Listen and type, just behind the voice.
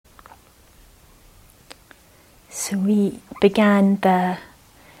So we began the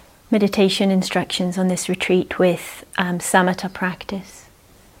meditation instructions on this retreat with samatha practice,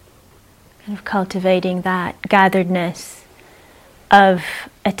 kind of cultivating that gatheredness of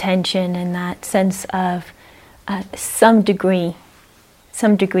attention and that sense of some degree,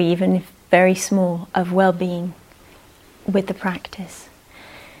 even if very small, of well-being with the practice.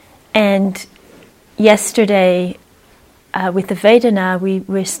 And yesterday, with the Vedana,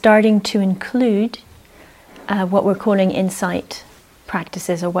 we're starting to include what we're calling insight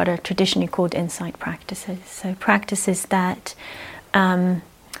practices, or what are traditionally called insight practices. So practices that,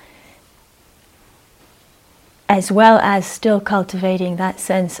 as well as still cultivating that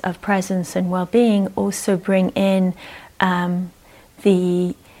sense of presence and well-being, also bring in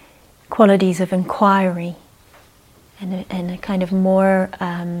the qualities of inquiry and a kind of more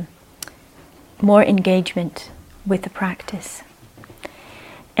engagement with the practice.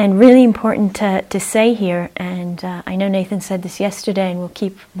 And really important to say here, and I know Nathan said this yesterday, and we'll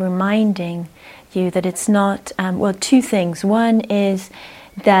keep reminding you that it's not, two things. One is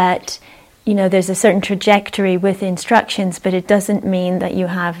that, there's a certain trajectory with instructions, but it doesn't mean that you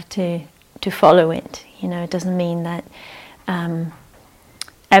have to follow it. It doesn't mean that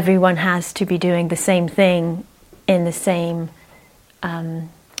everyone has to be doing the same thing in the same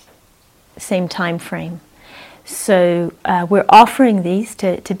time frame. So we're offering these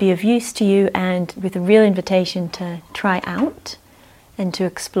to be of use to you, and with a real invitation to try out and to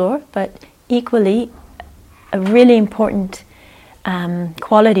explore. But equally, a really important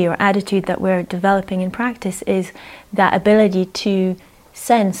quality or attitude that we're developing in practice is that ability to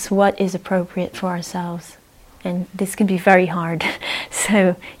sense what is appropriate for ourselves. And this can be very hard.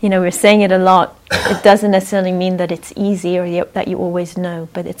 So, we're saying it a lot. It doesn't necessarily mean that it's easy or that you always know,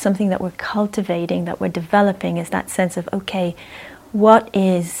 but it's something that we're cultivating, that we're developing, is that sense of, okay, what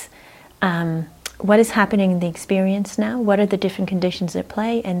is happening in the experience now? What are the different conditions at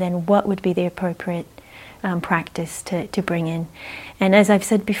play? And then what would be the appropriate practice to bring in? And as I've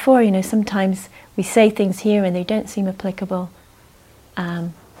said before, sometimes we say things here and they don't seem applicable,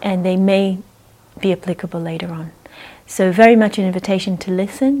 and they may be applicable later on. So very much an invitation to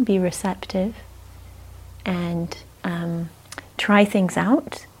listen, be receptive, and try things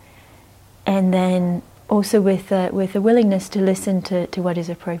out, and then also with a willingness to listen to what is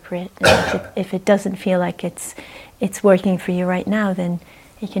appropriate. And if it doesn't feel like it's working for you right now, then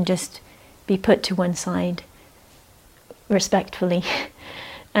it can just be put to one side respectfully,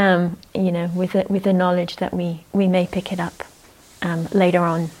 with the knowledge that we may pick it up later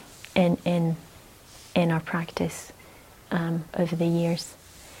on in our practice over the years.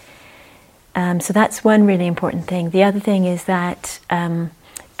 So that's one really important thing. The other thing is that,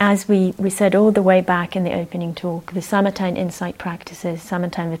 as we said all the way back in the opening talk, the samatha and insight practices,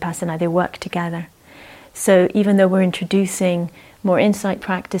 samatha and vipassana, they work together. So even though we're introducing more insight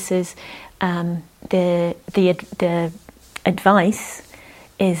practices, the advice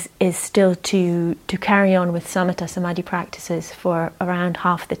is still to carry on with samatha samadhi practices for around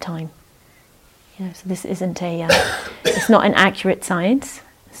half the time. So this isn't it's not an accurate science.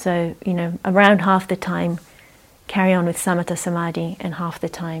 So, around half the time carry on with samatha samadhi, and half the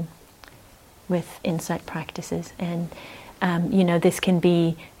time with insight practices. And, this can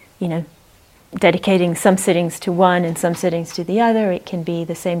be, dedicating some sittings to one and some sittings to the other. It can be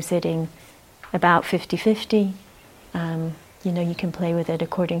the same sitting about 50-50. You can play with it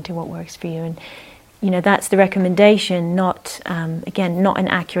according to what works for you. And, that's the recommendation, not an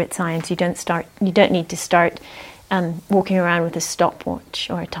accurate science. You don't need to start walking around with a stopwatch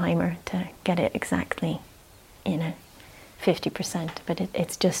or a timer to get it exactly, 50%. But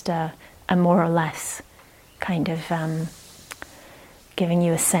it's just a more or less kind of giving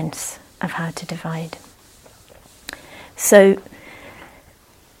you a sense of how to divide. So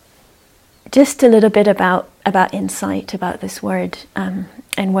just a little bit about insight, about this word,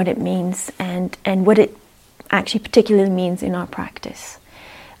 and what it means, and what it actually particularly means in our practice.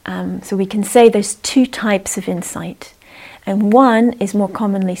 So we can say there's two types of insight, and one is more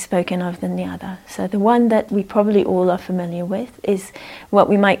commonly spoken of than the other. So the one that we probably all are familiar with is what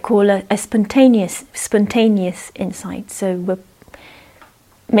we might call a spontaneous insight. So we're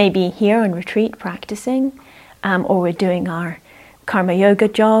maybe here on retreat practicing, or we're doing our karma yoga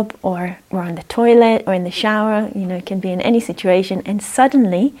job, or we're on the toilet or in the shower. It can be in any situation, and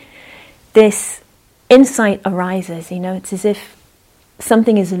suddenly this insight arises. It's as if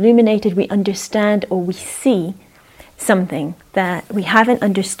something is illuminated, we understand or we see something that we haven't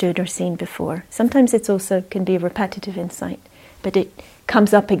understood or seen before. Sometimes it's also can be a repetitive insight, but it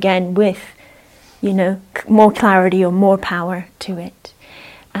comes up again with, more clarity or more power to it.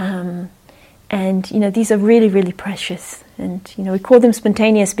 And, these are really, really precious. And, we call them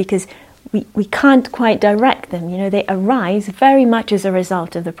spontaneous because we can't quite direct them. They arise very much as a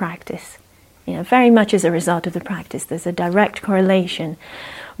result of the practice. Very much as a result of the practice. There's a direct correlation.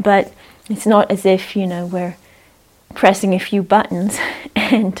 But it's not as if, we're pressing a few buttons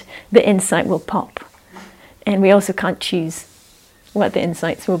and the insight will pop. And we also can't choose what the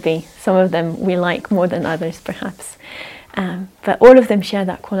insights will be. Some of them we like more than others, perhaps. But all of them share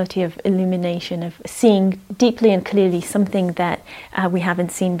that quality of illumination, of seeing deeply and clearly something that we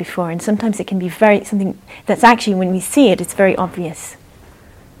haven't seen before. And sometimes it can be something that's actually, when we see it, it's very obvious.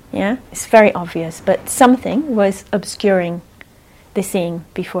 Yeah, it's very obvious. But something was obscuring the seeing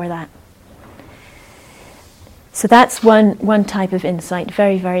before that. So that's one type of insight,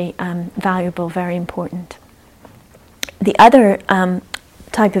 very, very valuable, very important. The other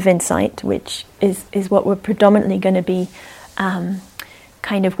type of insight, which is what we're predominantly going to be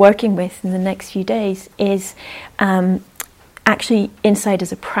kind of working with in the next few days, is actually insight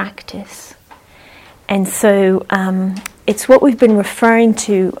as a practice. And so it's what we've been referring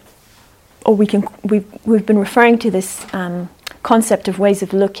to, or we've been referring to this concept of ways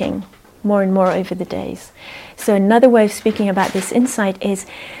of looking more and more over the days. So another way of speaking about this insight is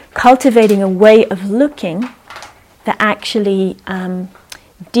cultivating a way of looking that actually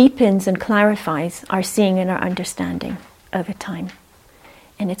deepens and clarifies our seeing and our understanding over time.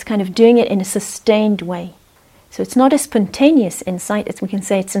 And it's kind of doing it in a sustained way. So it's not a spontaneous insight, we can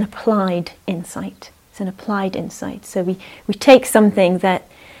say it's an applied insight. It's an applied insight. So we take something that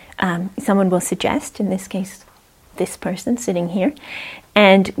someone will suggest, in this case this person sitting here,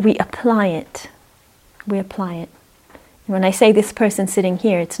 and we apply it. We apply it. And when I say this person sitting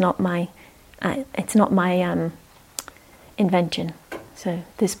here, it's not my invention. So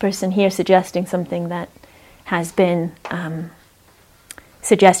this person here suggesting something that has been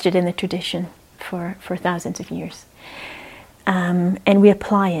suggested in the tradition for thousands of years. And we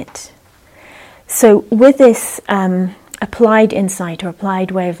apply it. So with this applied insight or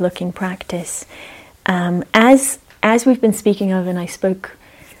applied way of looking practice, as we've been speaking of, and I spoke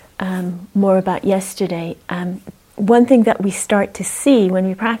more about yesterday, one thing that we start to see when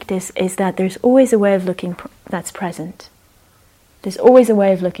we practice is that there's always a way of looking that's present. There's always a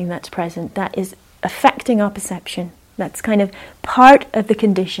way of looking that's present, that is affecting our perception. That's kind of part of the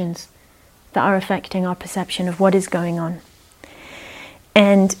conditions that are affecting our perception of what is going on.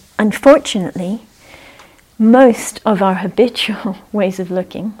 And unfortunately, most of our habitual ways of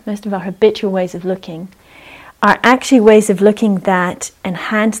looking are actually ways of looking that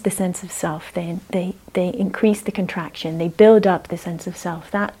enhance the sense of self. They increase the contraction. They build up the sense of self.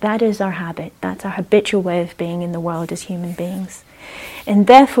 That is our habit. That's our habitual way of being in the world as human beings. And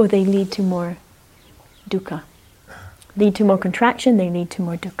therefore they lead to more dukkha. Lead to more contraction, they lead to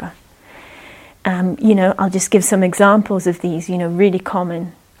more dukkha. I'll just give some examples of these, really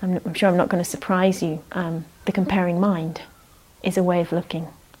common. I'm sure I'm not going to surprise you. The comparing mind is a way of looking.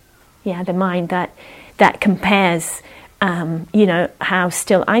 Yeah, the mind that compares, how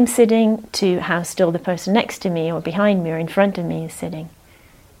still I'm sitting to how still the person next to me or behind me or in front of me is sitting.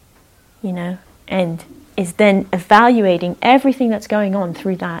 And is then evaluating everything that's going on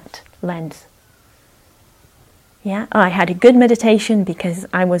through that lens. Yeah, I had a good meditation because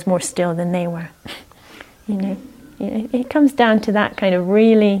I was more still than they were. It comes down to that kind of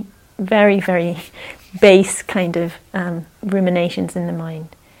really very, very base kind of ruminations in the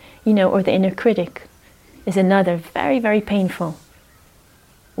mind. Or the inner critic is another very, very painful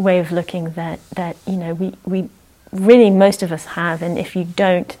way of looking that we really, most of us have, and if you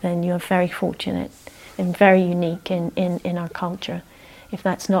don't, then you're very fortunate and very unique in our culture, if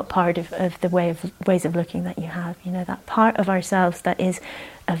that's not part of the ways of looking that you have. That part of ourselves that is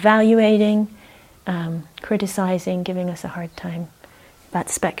evaluating, criticizing, giving us a hard time, that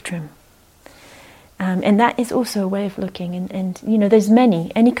spectrum. And that is also a way of looking, and there's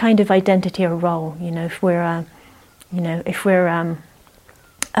any kind of identity or role. If we're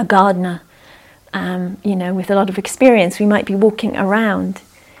a gardener, with a lot of experience, we might be walking around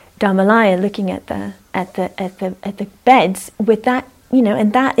Dharmalaya, looking at the beds with that,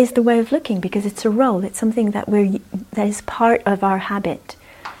 and that is the way of looking because it's a role. It's something that is part of our habit,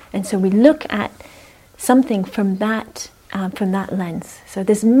 and so we look at something from that lens. So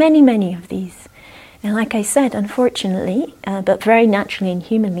there's many of these. And like I said, unfortunately, but very naturally and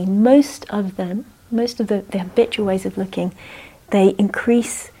humanly, most of the habitual ways of looking, they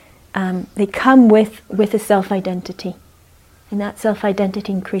increase, they come with a self-identity. And that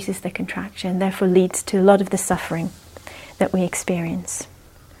self-identity increases the contraction, therefore leads to a lot of the suffering that we experience.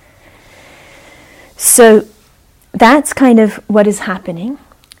 So that's kind of what is happening.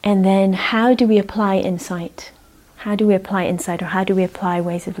 And then how do we apply insight? How do we apply insight, or how do we apply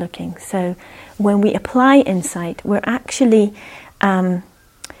ways of looking? So when we apply insight, we're actually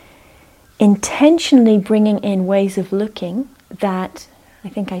intentionally bringing in ways of looking that, I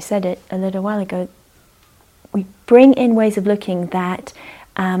think I said it a little while ago, we bring in ways of looking that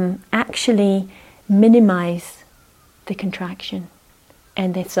actually minimize the contraction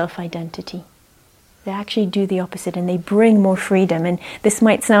and their self-identity. They actually do the opposite, and they bring more freedom. And this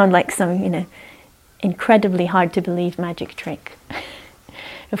might sound like some, incredibly hard to believe magic trick.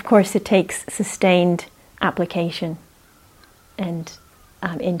 Of course, it takes sustained application and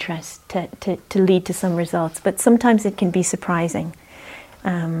interest to lead to some results. But sometimes it can be surprising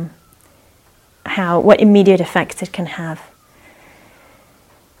what immediate effects it can have.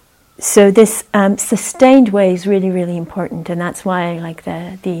 So this sustained way is really, really important, and that's why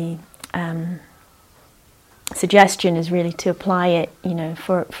the suggestion is really to apply it,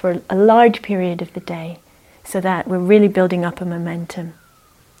 for a large period of the day, so that we're really building up a momentum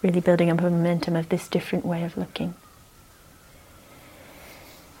of this different way of looking.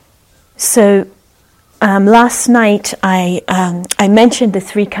 So last night I mentioned the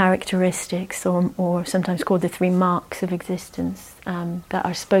three characteristics, or sometimes called the three marks of existence, that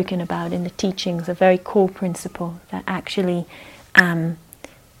are spoken about in the teachings, a very core principle that actually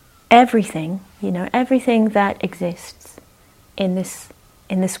everything that exists in this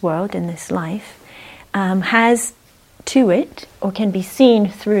world, in this life, has to it, or can be seen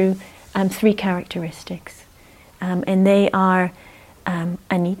through three characteristics, and they are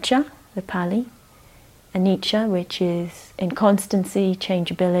Anicca, the Pali, Anicca, which is inconstancy,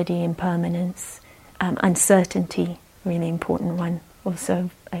 changeability, impermanence, uncertainty, really important one, also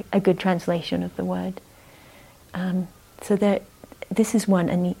a good translation of the word. So this is one,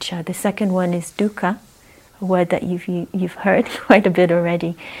 Anicca. The second one is Dukkha, a word that you've heard quite a bit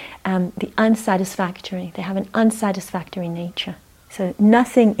already. The unsatisfactory. They have an unsatisfactory nature. So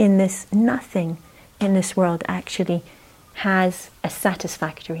nothing in this world actually has a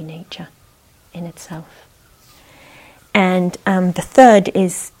satisfactory nature in itself. And the third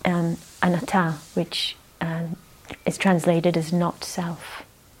is anatta, which is translated as not self.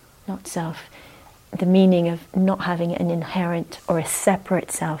 Not self. The meaning of not having an inherent or a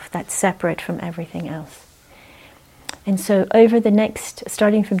separate self that's separate from everything else. And so over the next,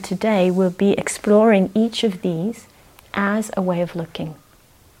 starting from today, we'll be exploring each of these as a way of looking.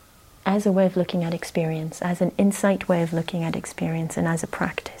 As a way of looking at experience, as an insight way of looking at experience, and as a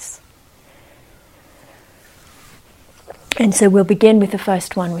practice. And so we'll begin with the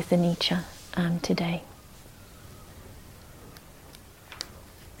first one, with Anicca, today.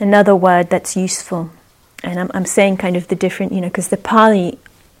 Another word that's useful, and I'm saying kind of the different, because the Pali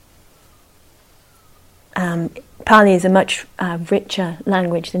is a much richer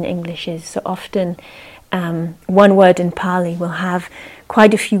language than English is. So often one word in Pali will have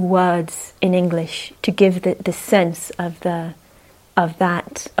quite a few words in English to give the sense of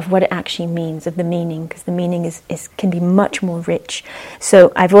what it actually means, of the meaning, because the meaning can be much more rich.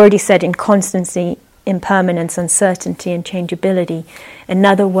 So I've already said inconstancy, impermanence, uncertainty, and changeability.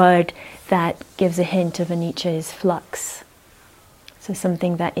 Another word that gives a hint of anicca is flux. So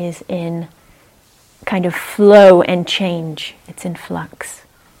something that is in kind of flow and change. It's in flux.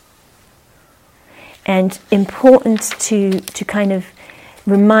 And important to kind of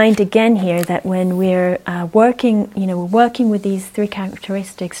remind again here that when we're working, we're working with these three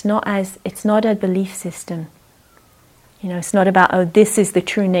characteristics, it's not a belief system. It's not about, this is the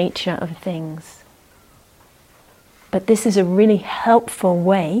true nature of things. But this is a really helpful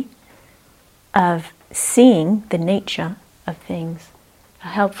way of seeing the nature of things. A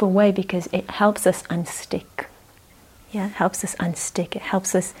helpful way because it helps us unstick. Yeah, it helps us unstick. It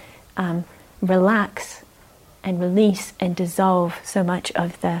helps us relax and release and dissolve so much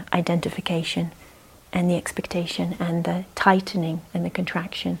of the identification and the expectation and the tightening and the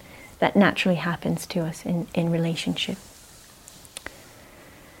contraction that naturally happens to us in relationship.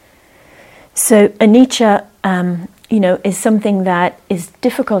 So anicca, is something that is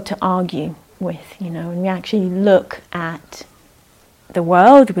difficult to argue with, when we actually look at the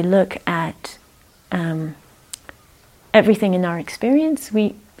world, we look at everything in our experience,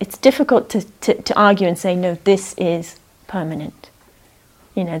 it's difficult to argue and say, no, this is permanent.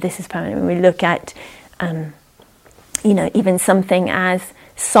 This is permanent. When we look at, even something as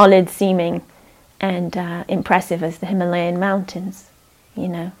solid seeming and impressive as the Himalayan mountains,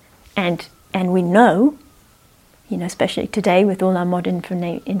 and we know, especially today with all our modern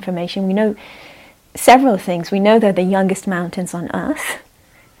information, we know several things. We know they're the youngest mountains on Earth,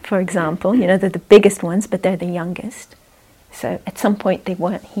 for example. They're the biggest ones, but they're the youngest. So at some point they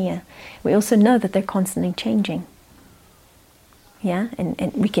weren't here. We also know that they're constantly changing. Yeah,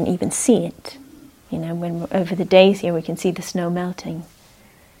 and we can even see it. You know, when we're over the days here, we can see the snow melting.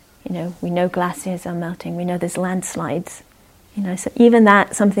 You know, we know glaciers are melting. We know there's landslides. You know, so even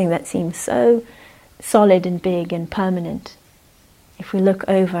that, something that seems so solid and big and permanent, if we look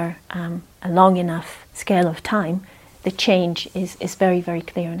over a long enough scale of time, the change is very, very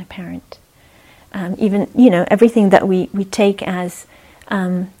clear and apparent. Even, you know, everything that we take as,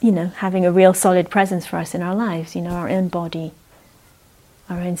 you know, having a real solid presence for us in our lives, you know, our own body,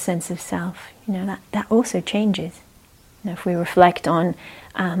 our own sense of self, you know, that also changes. You know, if we reflect on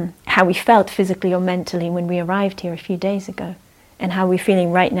how we felt physically or mentally when we arrived here a few days ago, and how we're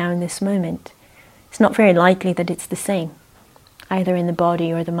feeling right now in this moment, it's not very likely that it's the same, either in the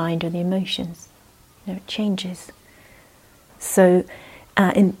body or the mind or the emotions. You know, it changes. So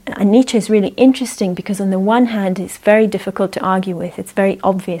Anicca is really interesting because on the one hand it's very difficult to argue with, it's very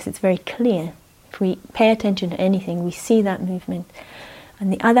obvious, it's very clear. If we pay attention to anything, we see that movement.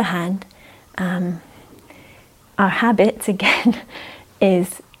 On the other hand, our habits, again,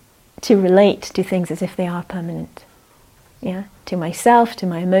 is to relate to things as if they are permanent. Yeah, to myself, to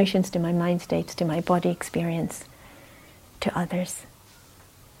my emotions, to my mind states, to my body experience, to others.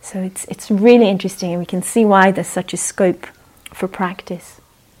 So it's really interesting, and we can see why there's such a scope for practice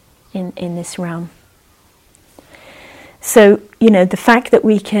in this realm. So, you know, the fact that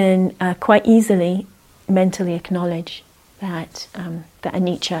we can quite easily mentally acknowledge that that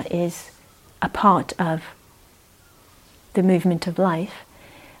Anicca is a part of the movement of life,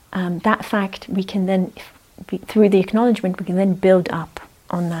 that fact we can then, through the acknowledgement, we can then build up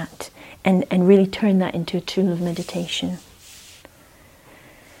on that and really turn that into a tool of meditation.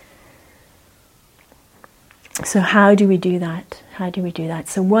 So how do we do that? How do we do that?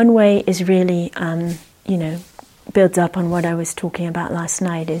 So one way is really, you know, builds up on what I was talking about last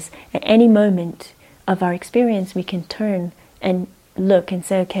night, is at any moment of our experience we can turn and look and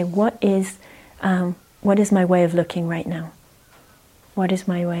say, okay, what is my way of looking right now? What is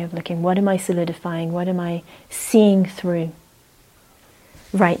my way of looking? What am I solidifying? What am I seeing through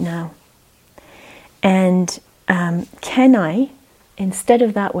right now? And can I, instead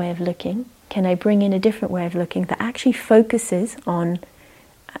of that way of looking, can I bring in a different way of looking that actually focuses on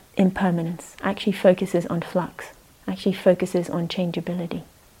impermanence, actually focuses on flux, actually focuses on changeability?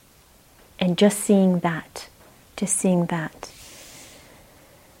 And just seeing that.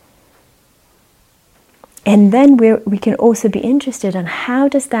 And then we can also be interested in how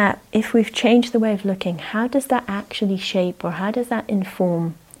does that, if we've changed the way of looking, how does that actually shape, or how does that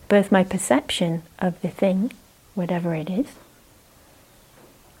inform both my perception of the thing, whatever it is,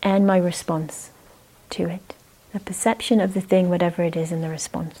 and my response to it. The perception of the thing, whatever it is, and the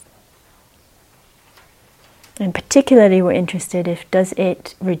response. And particularly we're interested if, does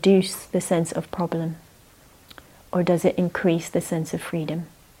it reduce the sense of problem, or does it increase the sense of freedom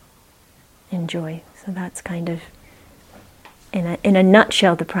and joy? So that's kind of, in a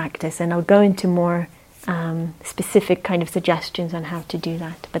nutshell, the practice. And I'll go into more specific kind of suggestions on how to do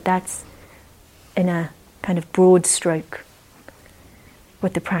that. But that's, in a kind of broad stroke,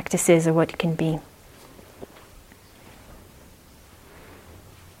 what the practice is or what it can be.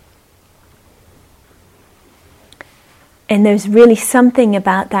 And there's really something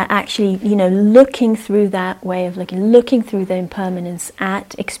about that actually, you know, looking through that way of looking through the impermanence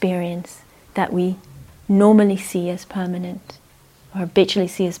at experience that we normally see as permanent, or habitually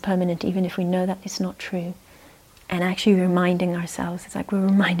see as permanent, even if we know that it's not true. And actually reminding ourselves, it's like we're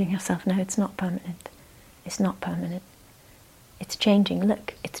reminding ourselves, no, it's not permanent. It's not permanent. It's changing.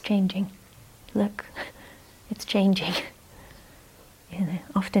 Look, it's changing. Look, it's changing. You know,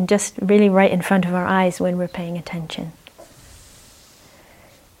 often just really right in front of our eyes when we're paying attention.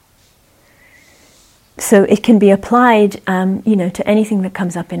 So it can be applied, you know, to anything that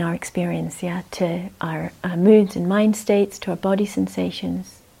comes up in our experience, yeah, to our moods and mind states, to our body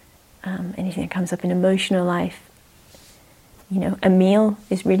sensations, anything that comes up in emotional life. You know, a meal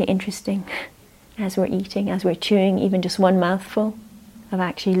is really interesting. As we're eating, as we're chewing, even just one mouthful, of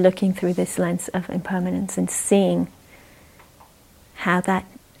actually looking through this lens of impermanence and seeing how that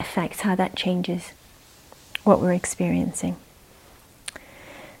affects, how that changes what we're experiencing.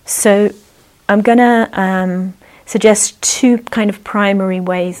 So I'm going to suggest two kind of primary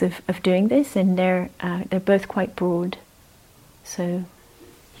ways of doing this, and they're both quite broad. So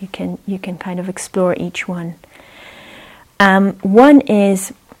you can kind of explore each one. One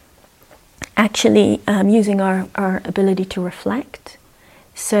is actually using our ability to reflect.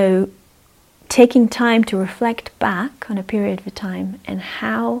 So taking time to reflect back on a period of time and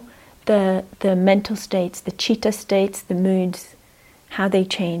how the mental states, the chitta states, the moods, how they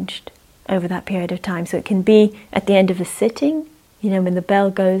changed over that period of time. So it can be at the end of the sitting, when the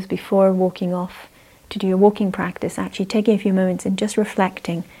bell goes before walking off to do your walking practice, actually taking a few moments and just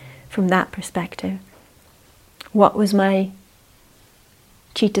reflecting from that perspective. What was my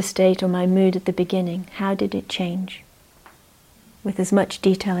chitta state or my mood at the beginning? How did it change? With as much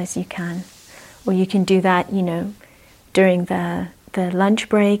detail as you can. Or you can do that, during the lunch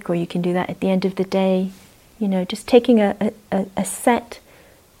break, or you can do that at the end of the day. Just taking a set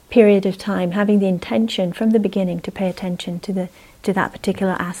period of time, having the intention from the beginning to pay attention to that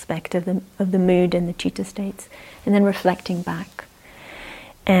particular aspect of the mood and the chitta states, and then reflecting back.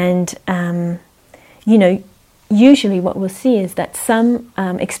 And usually what we'll see is that some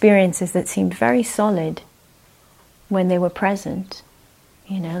experiences that seemed very solid when they were present,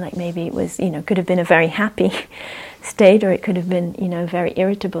 like maybe it was, could have been a very happy state, or it could have been, a very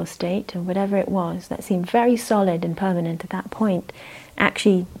irritable state, or whatever it was that seemed very solid and permanent at that point,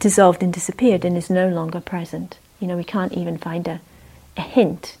 actually dissolved and disappeared and is no longer present. We can't even find a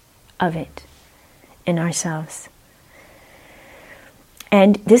hint of it in ourselves.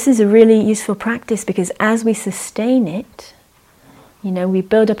 And this is a really useful practice, because as we sustain it, we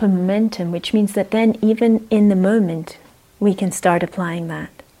build up a momentum, which means that then even in the moment we can start applying that.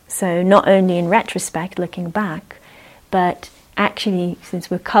 So not only in retrospect, looking back, but actually,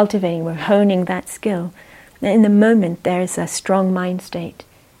 since we're cultivating, we're honing that skill, in the moment there's a strong mind state,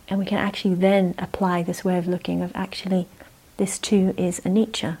 and we can actually then apply this way of looking of actually, this too is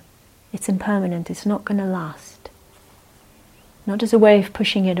anicca. It's impermanent, it's not going to last. Not as a way of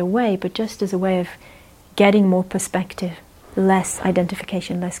pushing it away, but just as a way of getting more perspective, less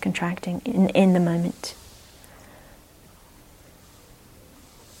identification, less contracting in the moment.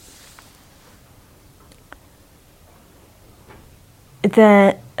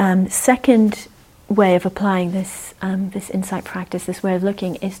 The second way of applying this insight practice, this way of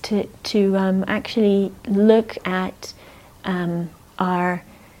looking, is to actually look at our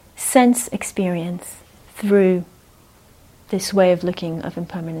sense experience through this way of looking of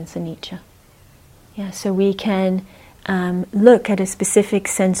impermanence and anicca. Yeah, so we can look at a specific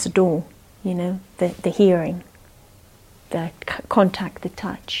sense door, the hearing, the contact, the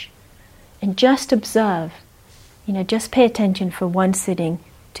touch, and just observe. Just pay attention for one sitting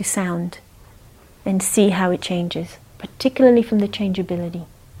to sound and see how it changes, particularly from the changeability.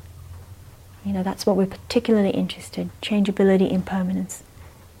 That's what we're particularly interested in, changeability, impermanence.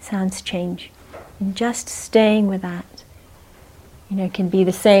 Sounds change. And just staying with that, can be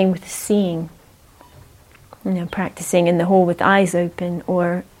the same with seeing. Practicing in the hall with eyes open,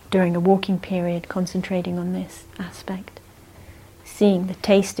 or during a walking period, concentrating on this aspect. Seeing, the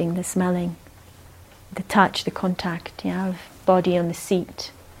tasting, the smelling, the touch, the contact, of body on the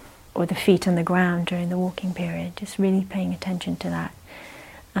seat or the feet on the ground during the walking period. Just really paying attention to that.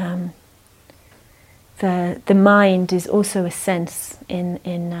 The mind is also a sense in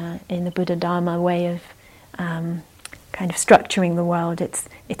the Buddha Dharma way of kind of structuring the world.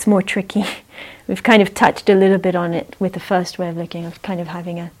 It's more tricky. We've kind of touched a little bit on it with the first way of looking, of kind of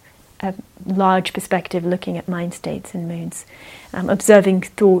having a large perspective, looking at mind states and moods. Observing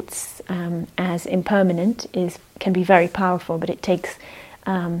thoughts as impermanent can be very powerful, but it takes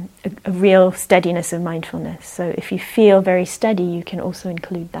a real steadiness of mindfulness. So if you feel very steady, you can also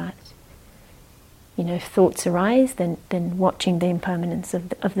include that. If thoughts arise, then watching the impermanence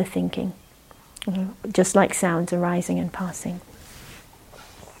of the thinking, just like sounds arising and passing.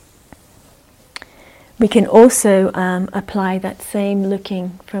 We can also apply that same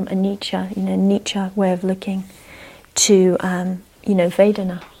looking from anicca, anicca way of looking, to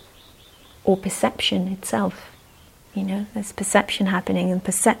Vedana, or perception itself. There's perception happening, and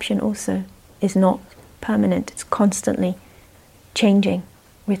perception also is not permanent. It's constantly changing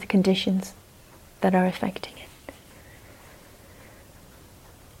with conditions that are affecting it.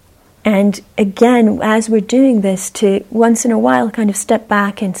 And again, as we're doing this, to once in a while kind of step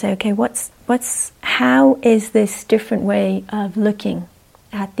back and say, okay, how is this different way of looking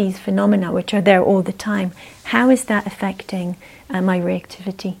at these phenomena, which are there all the time, how is that affecting my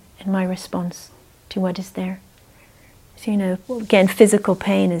reactivity and my response to what is there? So, again, physical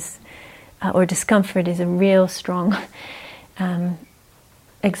pain or discomfort is a real strong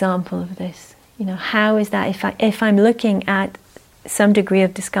example of this. How is that if I'm looking at some degree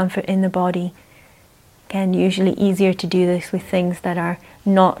of discomfort in the body? Again, usually easier to do this with things that are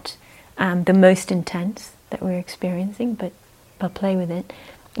not the most intense that we're experiencing, but I'll play with it.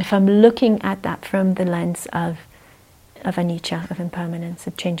 If I'm looking at that from the lens of anicca, of impermanence,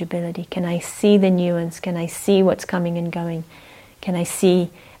 of changeability, can I see the nuance? Can I see what's coming and going? Can I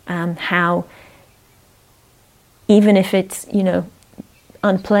see how even if it's,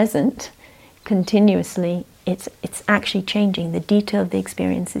 unpleasant continuously, it's actually changing. The detail of the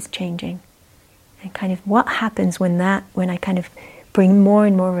experience is changing. And kind of what happens when I kind of bring more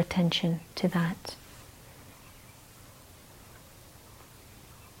and more attention to that.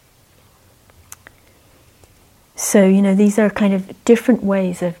 So, these are kind of different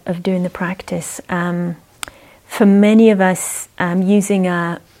ways of doing the practice. For many of us, using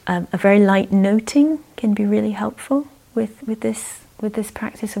a very light noting can be really helpful with this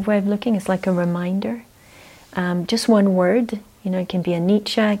practice of way of looking. It's like a reminder. Just one word, it can be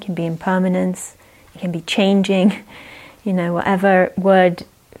Anicca, it can be impermanence, it can be changing, whatever word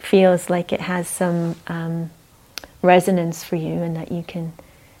feels like it has some resonance for you and that you can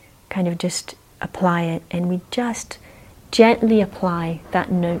kind of just apply it. And we just gently apply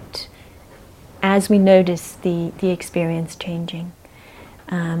that note as we notice the experience changing.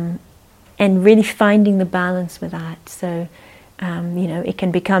 And really finding the balance with that. So, it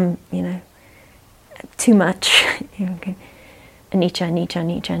can become, too much. Anicca, Anicca,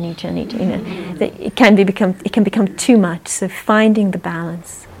 Anicca, Anicca, Anicca. It can become too much. So finding the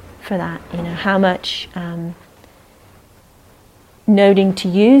balance for that. How much noting to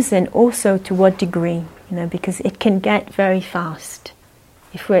use, and also to what degree. Because it can get very fast.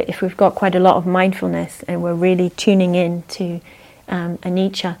 If we've got quite a lot of mindfulness and we're really tuning in to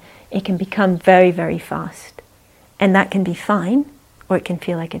Anicca, it can become very, very fast. And that can be fine, or it can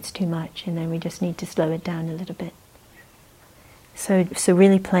feel like it's too much, and then we just need to slow it down a little bit. So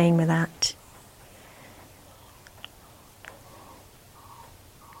really playing with that.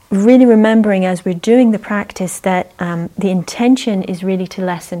 Really remembering as we're doing the practice that the intention is really to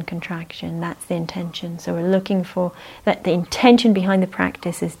lessen contraction. That's the intention. So we're looking for that. The intention behind the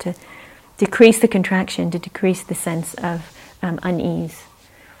practice is to decrease the contraction, to decrease the sense of unease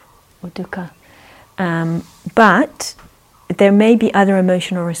or dukkha. But there may be other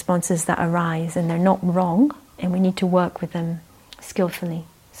emotional responses that arise, and they're not wrong, and we need to work with them skillfully.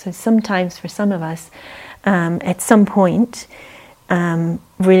 So sometimes for some of us, at some point,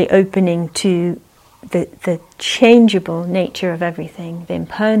 really opening to the changeable nature of everything, the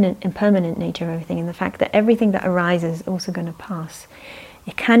impermanent nature of everything, and the fact that everything that arises is also going to pass.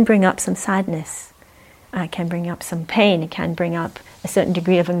 It can bring up some sadness, it can bring up some pain, it can bring up a certain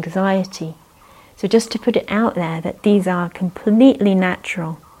degree of anxiety. So just to put it out there that these are completely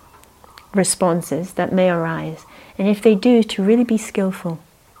natural responses that may arise. And if they do, to really be skillful.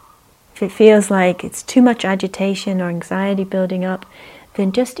 If it feels like it's too much agitation or anxiety building up,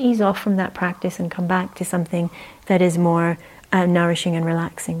 then just ease off from that practice and come back to something that is more nourishing and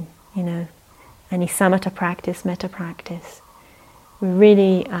relaxing. Any samatha practice, metta practice. We're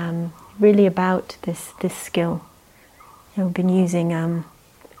really, really about this skill. We've been using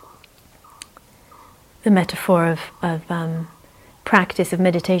the metaphor of practice of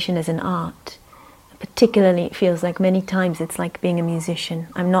meditation as an art. Particularly, it feels like many times it's like being a musician.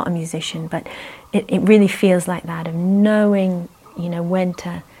 I'm not a musician, but it really feels like that, of knowing, when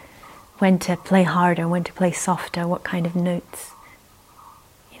to play harder, when to play softer, what kind of notes,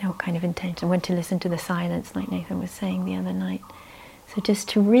 what kind of intention, when to listen to the silence, like Nathan was saying the other night. So just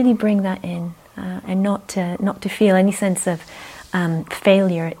to really bring that in, and not to feel any sense of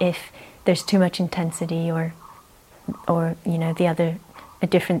failure if there's too much intensity, or a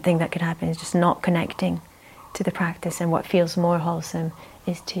different thing that could happen is just not connecting to the practice. And what feels more wholesome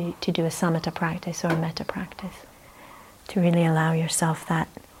is to do a samatha practice or a metta practice, to really allow yourself that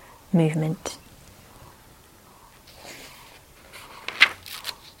movement.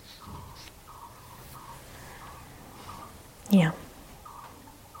 Yeah.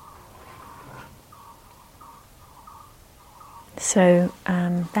 So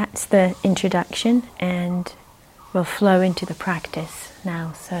that's the introduction, and we'll flow into the practice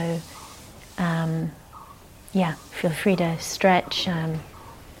now. So feel free to stretch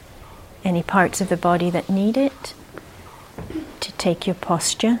any parts of the body that need it, to take your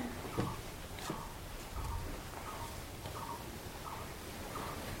posture.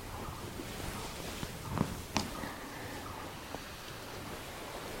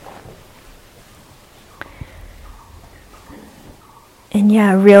 And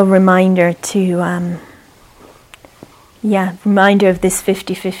a real reminder to, reminder of this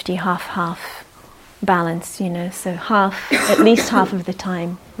 50-50, half-half balance, so at least half of the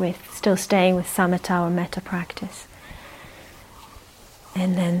time with still staying with samatha or metta practice.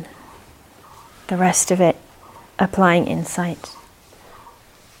 And then the rest of it applying insight.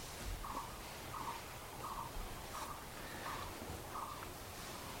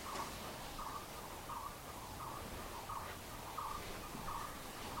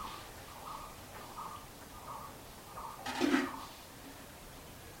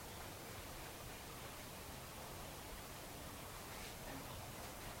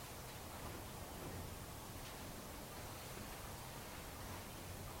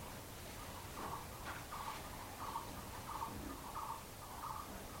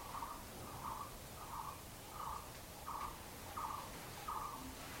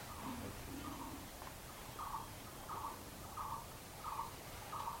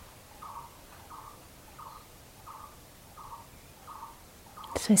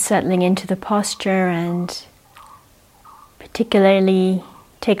 So settling into the posture and particularly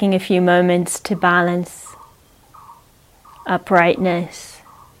taking a few moments to balance uprightness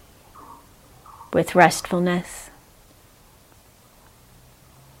with restfulness.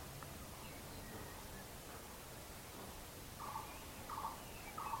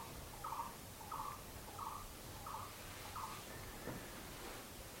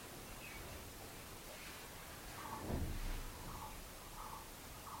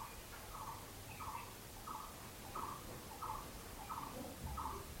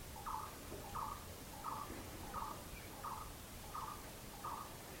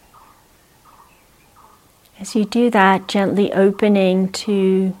 As you do that, gently opening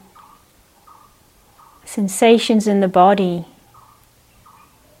to sensations in the body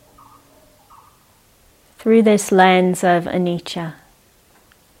through this lens of Anicca.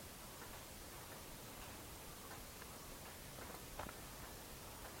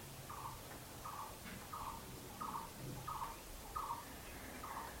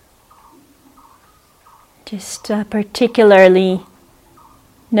 Just particularly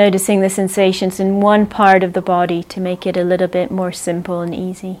noticing the sensations in one part of the body to make it a little bit more simple and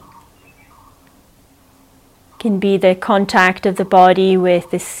easy. It can be the contact of the body with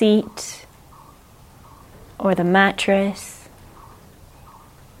the seat or the mattress.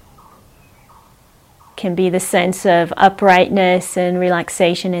 It can be the sense of uprightness and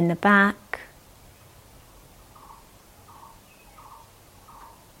relaxation in the back.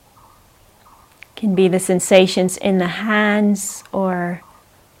 It can be the sensations in the hands or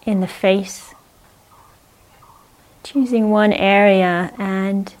in the face. Choosing one area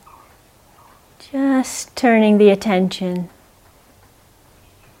and just turning the attention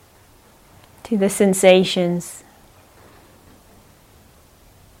to the sensations.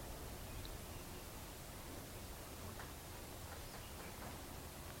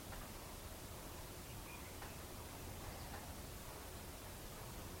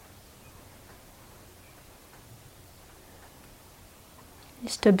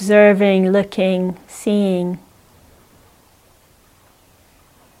 Just observing, looking, seeing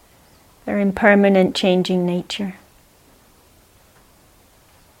their impermanent, changing nature.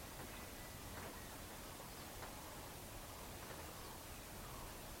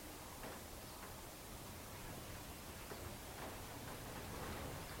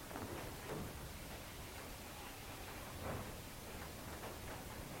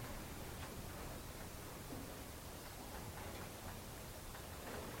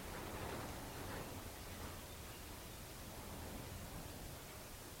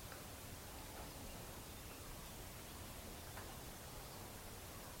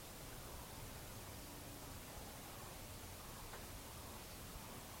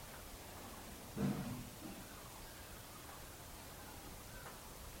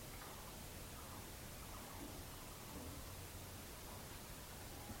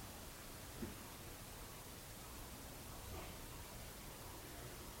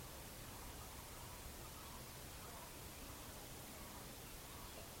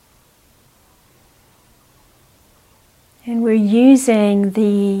 And we're using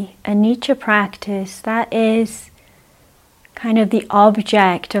the Anicca practice, that is kind of the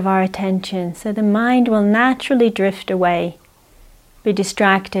object of our attention. So the mind will naturally drift away, be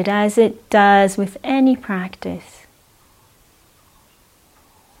distracted, as it does with any practice.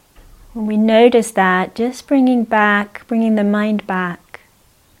 When we notice that, just bringing the mind back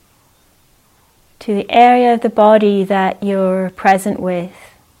to the area of the body that you're present with.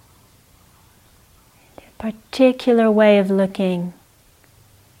 Particular way of looking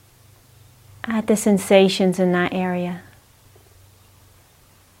at the sensations in that area.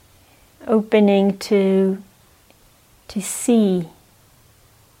 Opening to see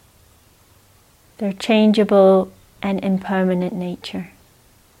their changeable and impermanent nature.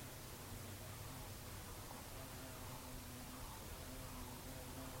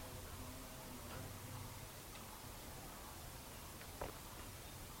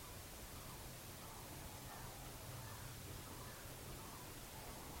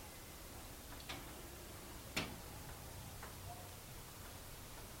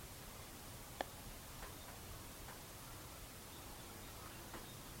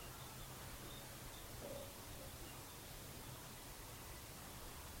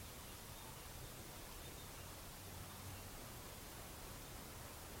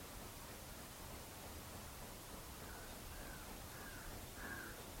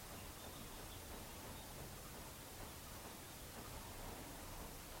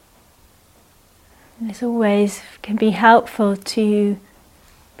 As always, can be helpful to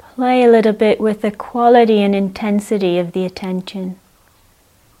play a little bit with the quality and intensity of the attention.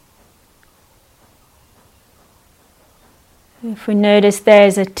 If we notice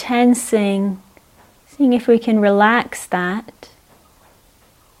there's a tensing, seeing if we can relax that.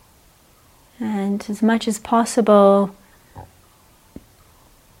 And as much as possible,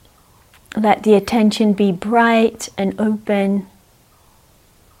 let the attention be bright and open,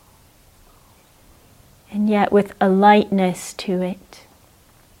 and yet with a lightness to it.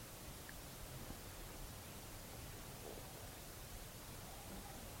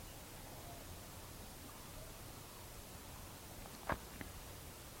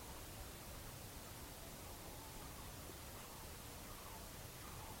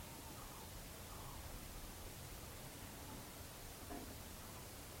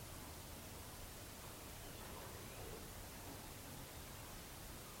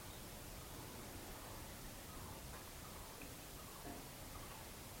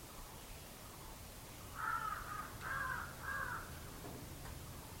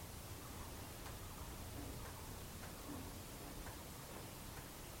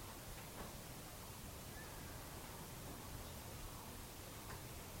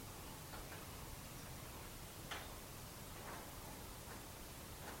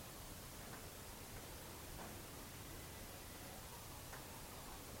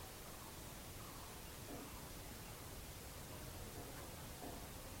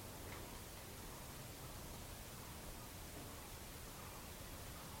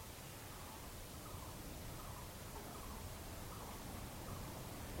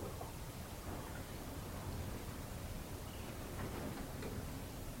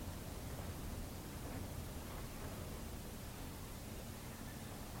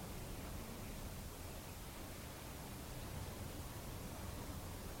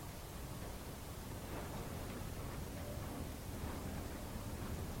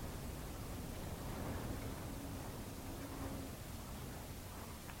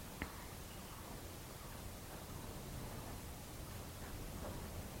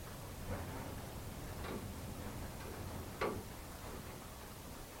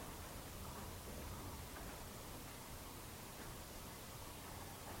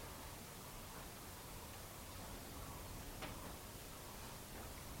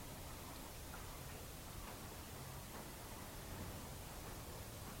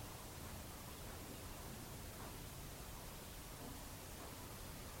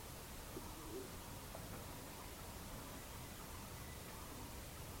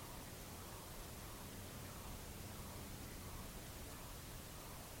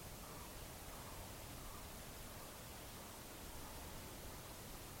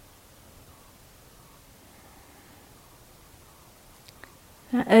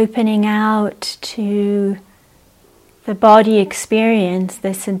 Opening out to the body experience.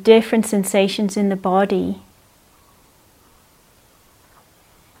 There's some different sensations in the body.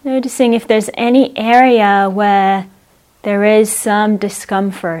 Noticing if there's any area where there is some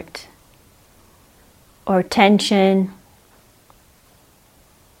discomfort or tension.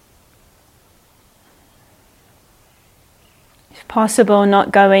 If possible,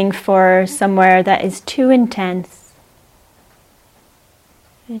 not going for somewhere that is too intense.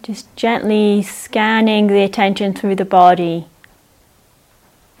 Just gently scanning the attention through the body,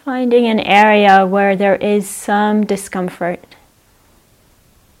 finding an area where there is some discomfort.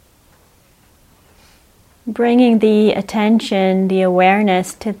 Bringing the attention, the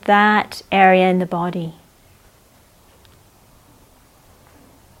awareness to that area in the body.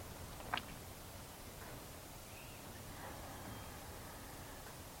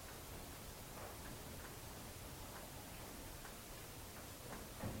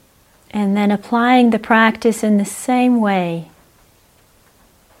 And then applying the practice in the same way.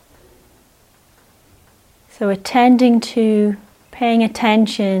 So attending to, paying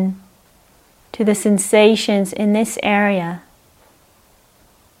attention to the sensations in this area.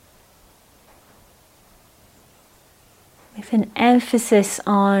 With an emphasis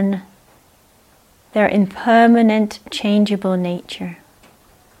on their impermanent, changeable nature.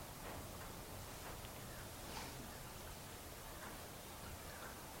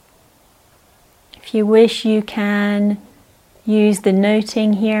 If you wish, you can use the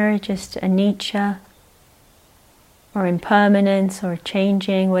noting here, just anicca, or impermanence, or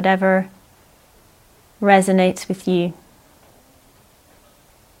changing, whatever resonates with you.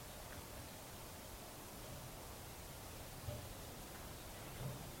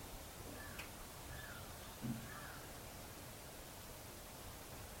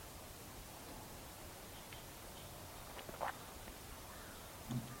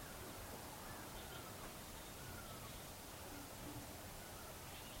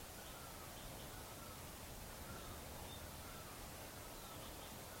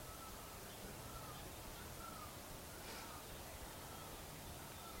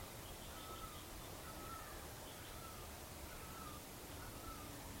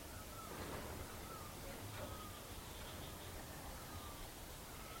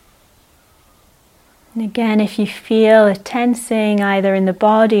 And again, if you feel a tensing either in the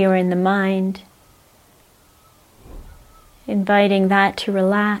body or in the mind, inviting that to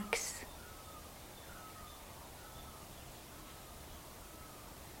relax.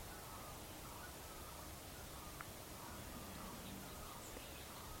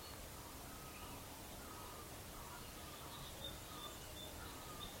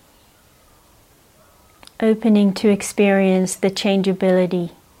 Opening to experience the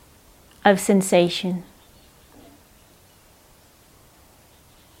changeability of sensation.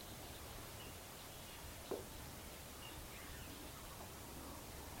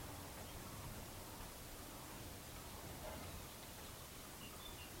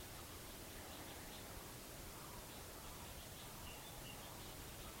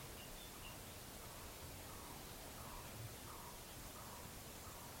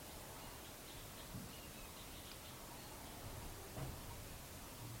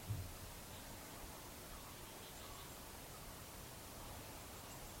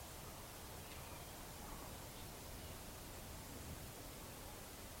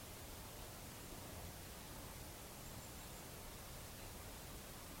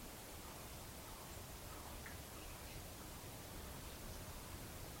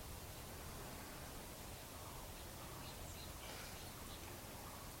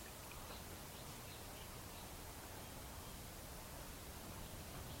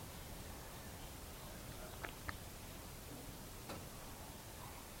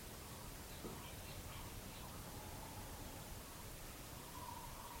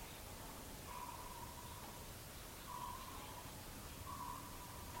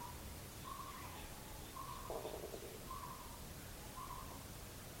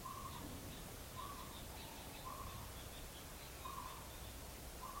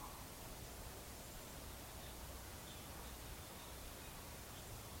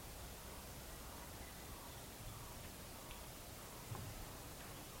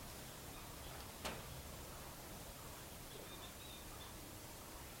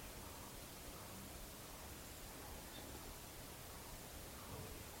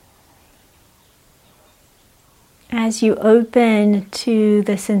 As you open to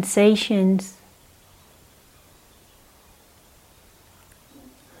the sensations,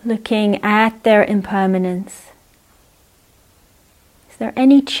 looking at their impermanence, is there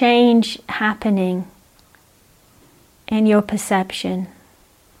any change happening in your perception?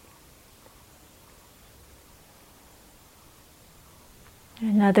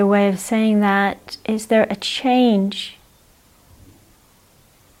 Another way of saying that, is there a change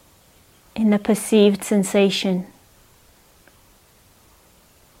in the perceived sensation?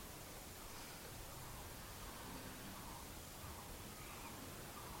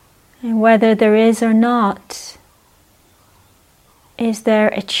 And whether there is or not, is there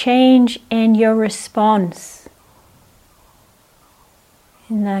a change in your response?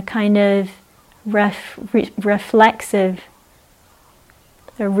 In the kind of reflexive,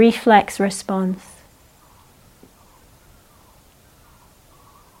 the reflex response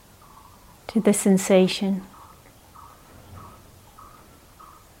to the sensation.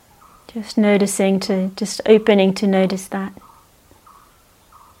 Just noticing just opening to notice that.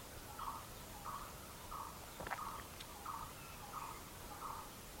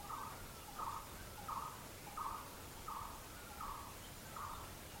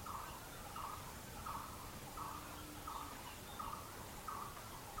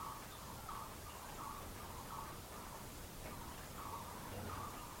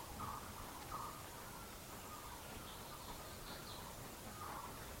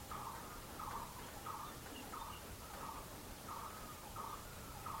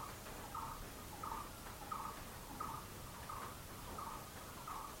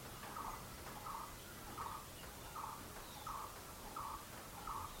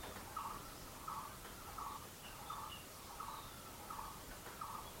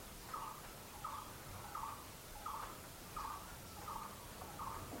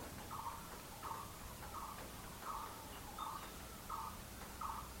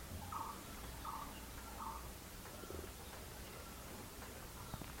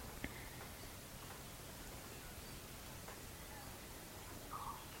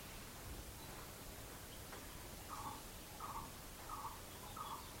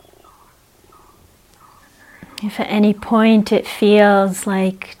 If at any point it feels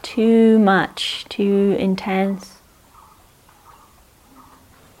like too much, too intense,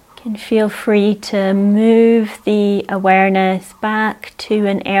 you can feel free to move the awareness back to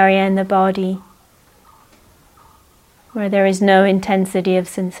an area in the body where there is no intensity of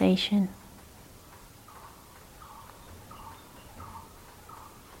sensation.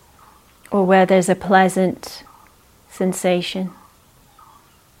 or where there's a pleasant sensation.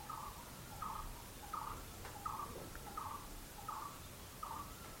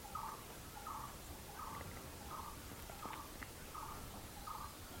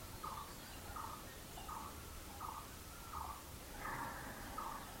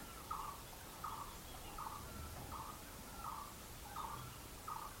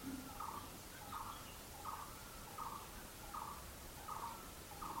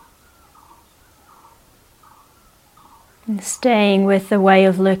 And staying with the way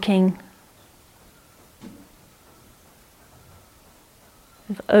of looking,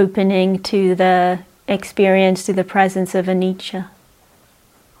 of opening to the experience, to the presence of Anicca.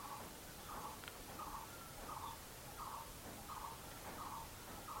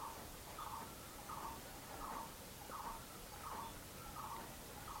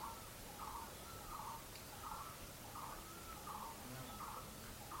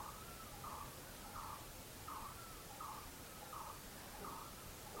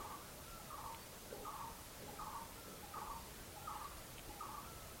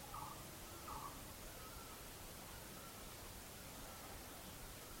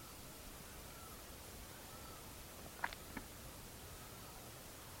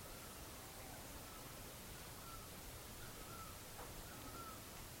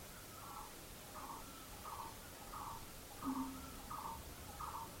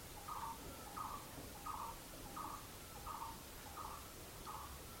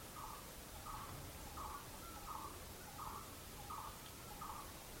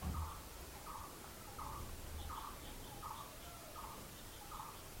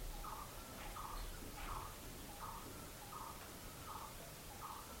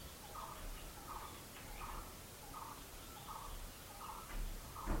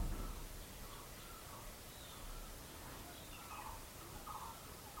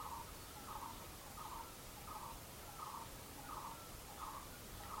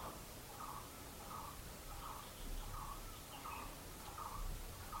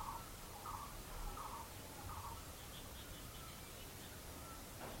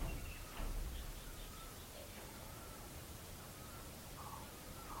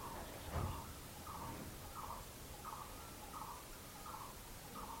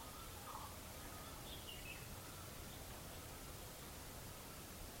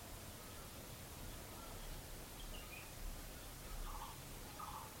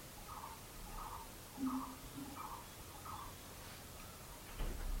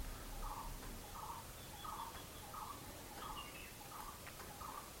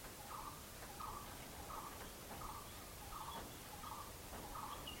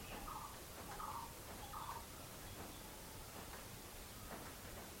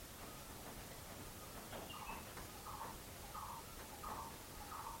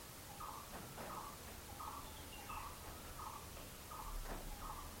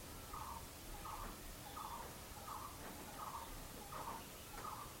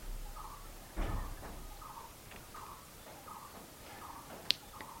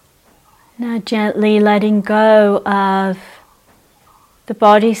 Now gently letting go of the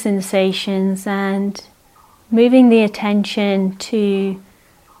body sensations and moving the attention to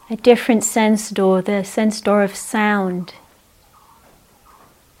a different sense door, the sense door of sound.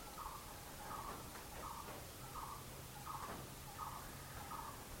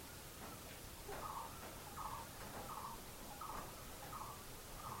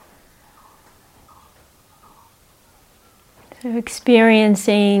 So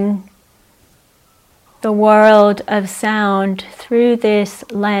experiencing the world of sound through this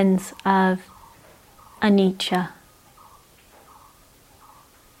lens of anicca.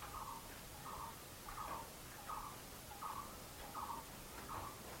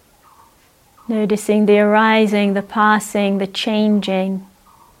 Noticing the arising, the passing, the changing.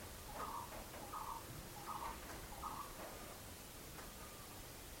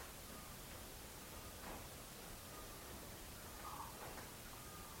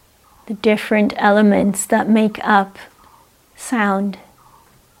 The different elements that make up sound.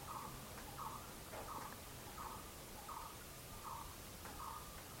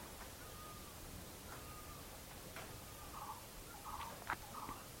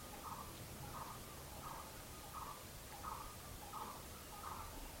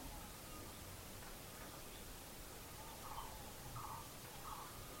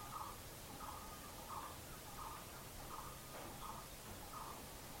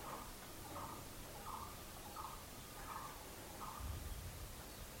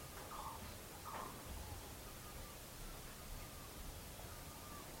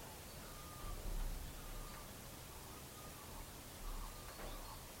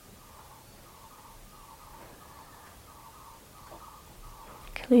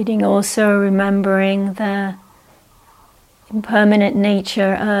 including also remembering the impermanent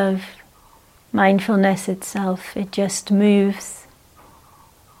nature of mindfulness itself. It just moves.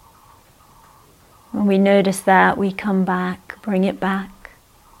 When we notice that, we come back, bring it back.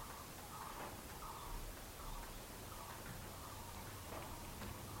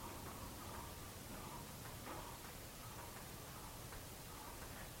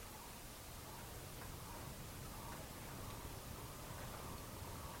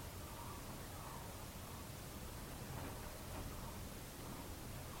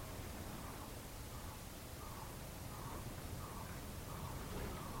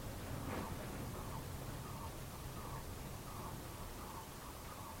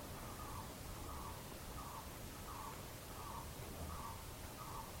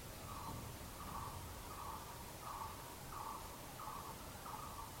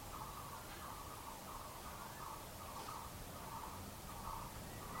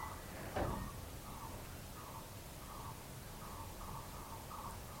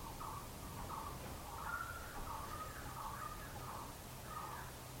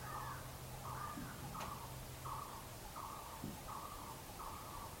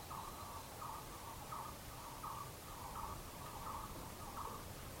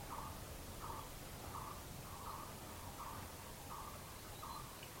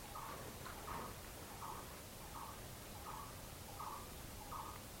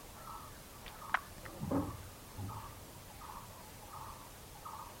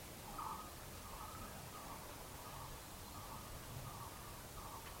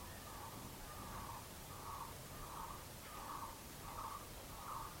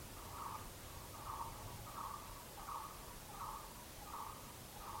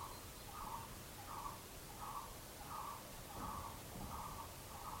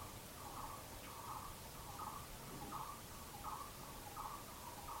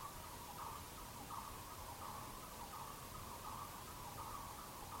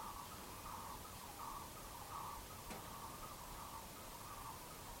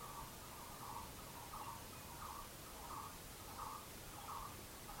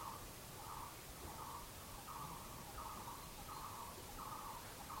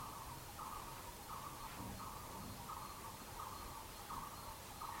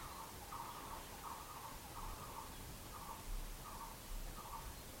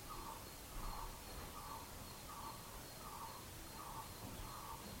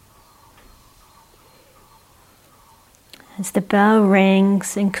 As the bell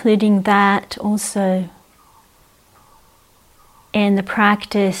rings, including that also in the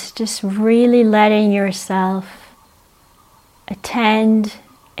practice, just really letting yourself attend,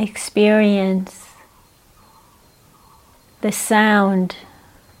 experience the sound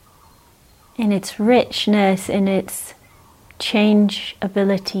in its richness, in its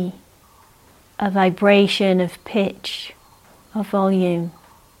changeability, of vibration, of pitch, of volume,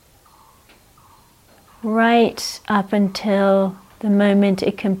 right up until the moment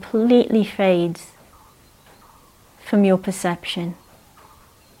it completely fades from your perception.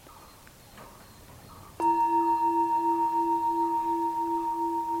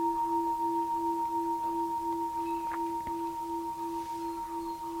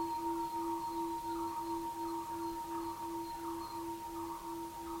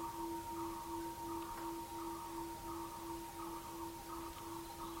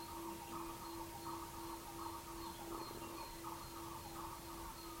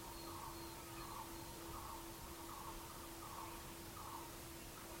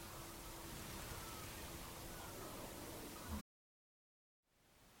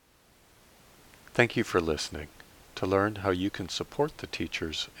 Thank you for listening. To learn how you can support the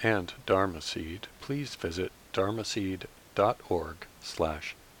teachers and Dharma Seed, please visit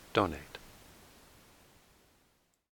dharmaseed.org/donate.